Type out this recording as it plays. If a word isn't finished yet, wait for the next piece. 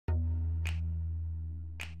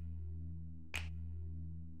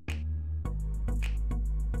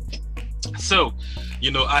So,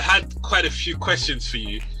 I had quite a few questions for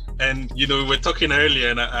you. And, we were talking earlier,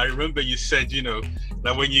 and I remember you said,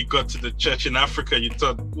 that when you got to the church in Africa, you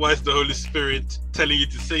thought, why is the Holy Spirit telling you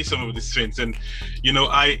to say some of these things? And,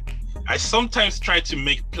 I sometimes try to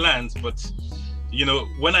make plans, but,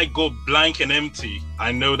 when I go blank and empty,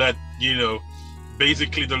 I know that,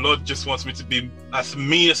 basically the Lord just wants me to be as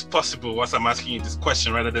me as possible once I'm asking you this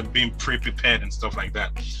question, rather than being pre-prepared and stuff like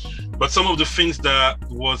that. But some of the things that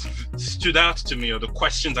stood out to me, or the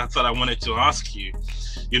questions I thought I wanted to ask you,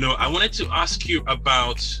 I wanted to ask you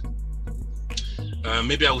about,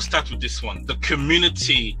 maybe I will start with this one, the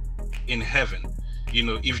community in heaven.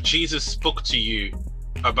 If Jesus spoke to you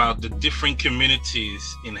about the different communities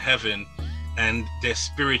in heaven and their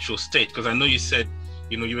spiritual state, because I know you said,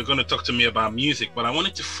 you were going to talk to me about music, but I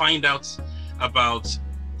wanted to find out about,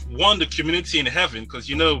 one, the community in heaven, because,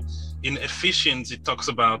 in Ephesians, it talks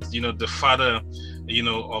about, the Father,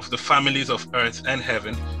 of the families of earth and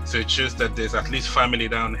heaven. So it shows that there's at least family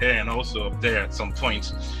down here and also up there at some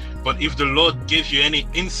point. But if the Lord gives you any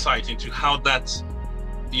insight into how that,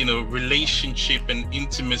 relationship and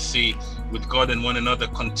intimacy with God and one another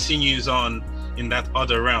continues on in that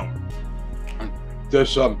other realm.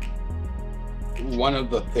 There's one of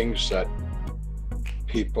the things that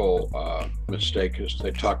people mistake is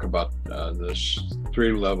they talk about there's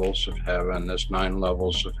 3 levels of heaven, there's 9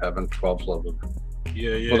 levels of heaven, 12 levels.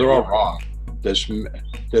 Well, they're all wrong. There's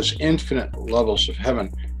infinite levels of heaven,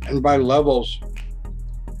 and by levels,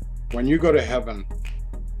 when you go to heaven,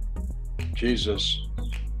 Jesus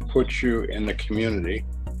puts you in the community,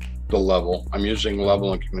 the level. I'm using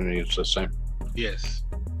level and community, it's the same. Yes.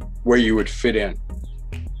 Where you would fit in.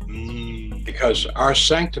 Because our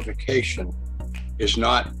sanctification is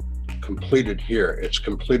not completed here, it's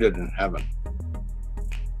completed in heaven.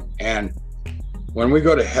 And when we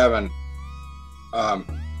go to heaven,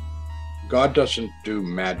 God doesn't do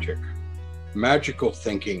magic. Magical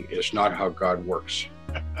thinking is not how God works.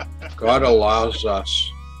 God allows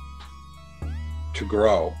us to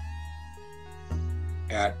grow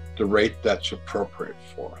at the rate that's appropriate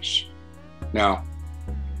for us. Now,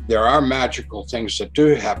 there are magical things that do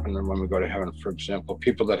happen when we go to heaven. For example,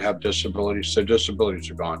 people that have disabilities, their disabilities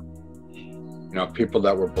are gone. People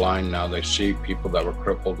that were blind, now they see. People that were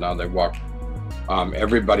crippled, now they walk.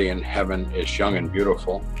 Everybody in heaven is young and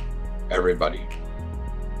beautiful. Everybody.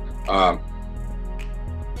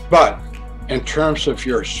 But in terms of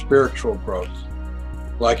your spiritual growth,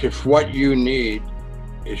 like if what you need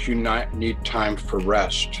is need time for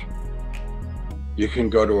rest, you can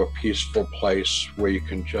go to a peaceful place where you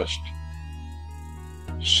can just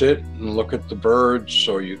sit and look at the birds,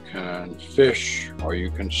 or you can fish, or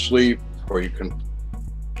you can sleep, or you can,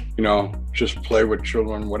 just play with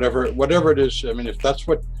children, whatever it is. I mean, if that's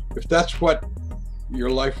what your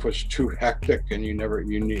life was too hectic and you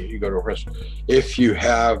go to rest. If you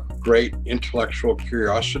have great intellectual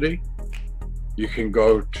curiosity, you can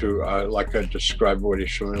go to like I described what he's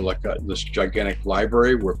showing, like this gigantic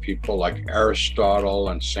library where people like Aristotle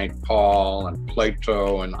and St. Paul and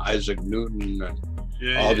Plato and Isaac Newton and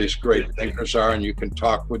all these great thinkers are, and you can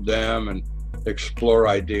talk with them and explore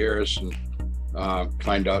ideas and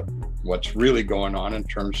find out what's really going on in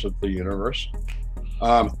terms of the universe.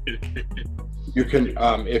 You can,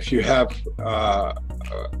 if you have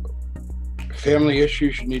family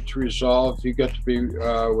issues you need to resolve, you get to be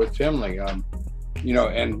with family. And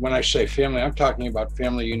when I say family, I'm talking about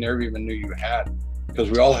family you never even knew you had, because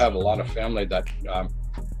we all have a lot of family that,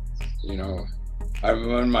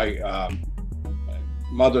 when my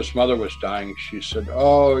mother's mother was dying, she said,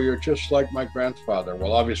 "Oh, you're just like my grandfather."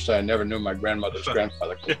 Well, obviously, I never knew my grandmother's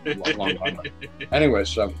grandfather. Long time. Anyway,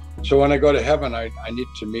 so when I go to heaven, I need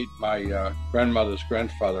to meet my grandmother's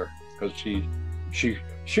grandfather, because she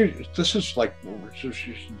this is like, she's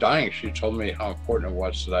dying. She told me how important it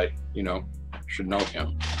was that I, should know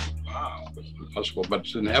him. Wow, it's impossible. But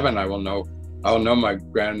in heaven, I will know my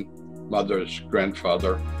grandmother's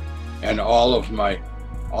grandfather, and all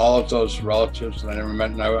of those relatives that I never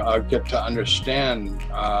met, and I'll get to understand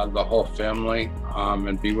the whole family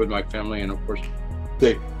and be with my family. And of course,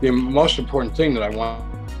 the most important thing that I want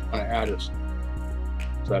to add is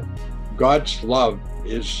that God's love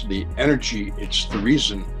is the energy, it's the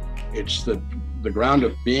reason, it's the ground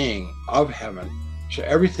of being of heaven. So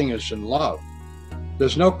everything is in love.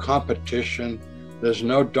 There's no competition, there's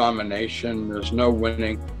no domination, there's no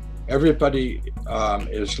winning. Everybody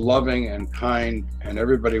is loving and kind, and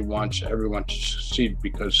everybody wants everyone to succeed,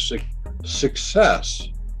 because success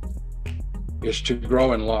is to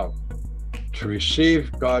grow in love, to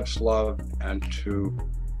receive God's love, and to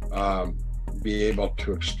be able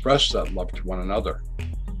to express that love to one another.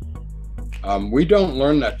 We don't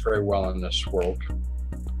learn that very well in this world,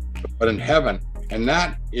 but in heaven, and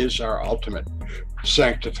that is our ultimate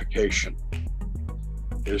sanctification,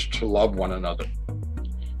 is to love one another.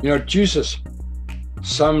 You know, Jesus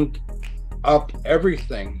summed up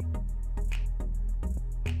everything.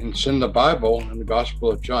 It's in the Bible, in the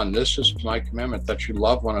Gospel of John. This is my commandment, that you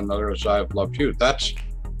love one another as I have loved you. That's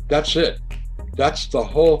it. That's the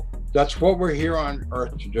whole, that's what we're here on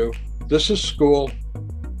earth to do. This is school.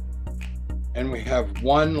 And we have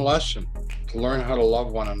one lesson, to learn how to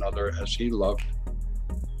love one another as he loved.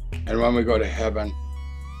 And when we go to heaven,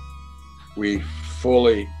 we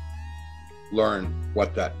fully learn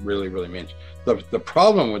what that really, really means. The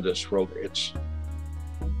problem with this world, it's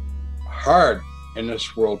hard in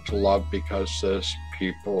this world to love because there's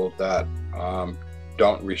people that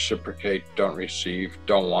don't reciprocate, don't receive,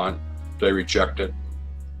 don't want, they reject it.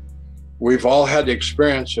 We've all had the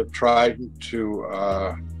experience of trying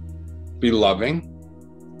to be loving,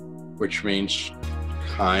 which means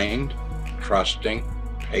kind, trusting,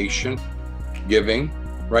 patient, giving,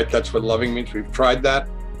 right? That's what loving means. We've tried that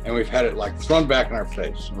and we've had it like thrown back in our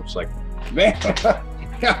face. And it's like, man,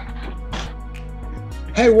 yeah.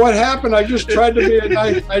 Hey, what happened? I just tried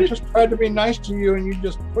to be nice to you, and you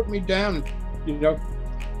just put me down, you know,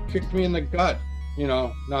 kicked me in the gut, you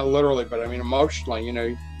know, not literally, but I mean emotionally, you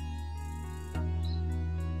know.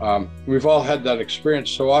 We've all had that experience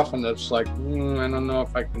so often that it's like, I don't know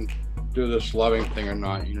if I can do this loving thing or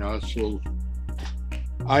not, you know. It's a little,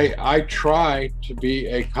 I try to be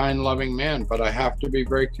a kind, loving man, but I have to be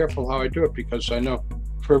very careful how I do it, because I know,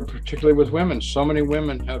 particularly with women, so many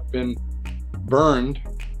women have been burned.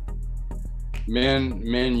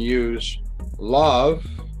 Men use love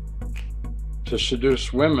to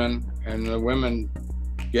seduce women, and the women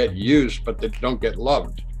get used, but they don't get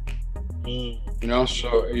loved. You know,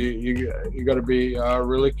 so you got to be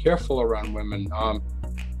really careful around women.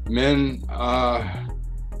 Men have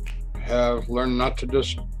learned not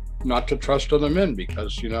to trust other men,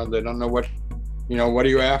 because, you know, they don't know what, you know, what are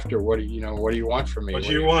you after? What do you know? What do you want from me? What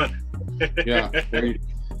do you want? Yeah.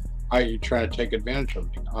 Are you trying to take advantage of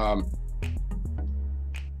me?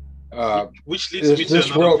 Which leads me to this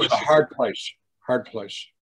another world is a question. hard place.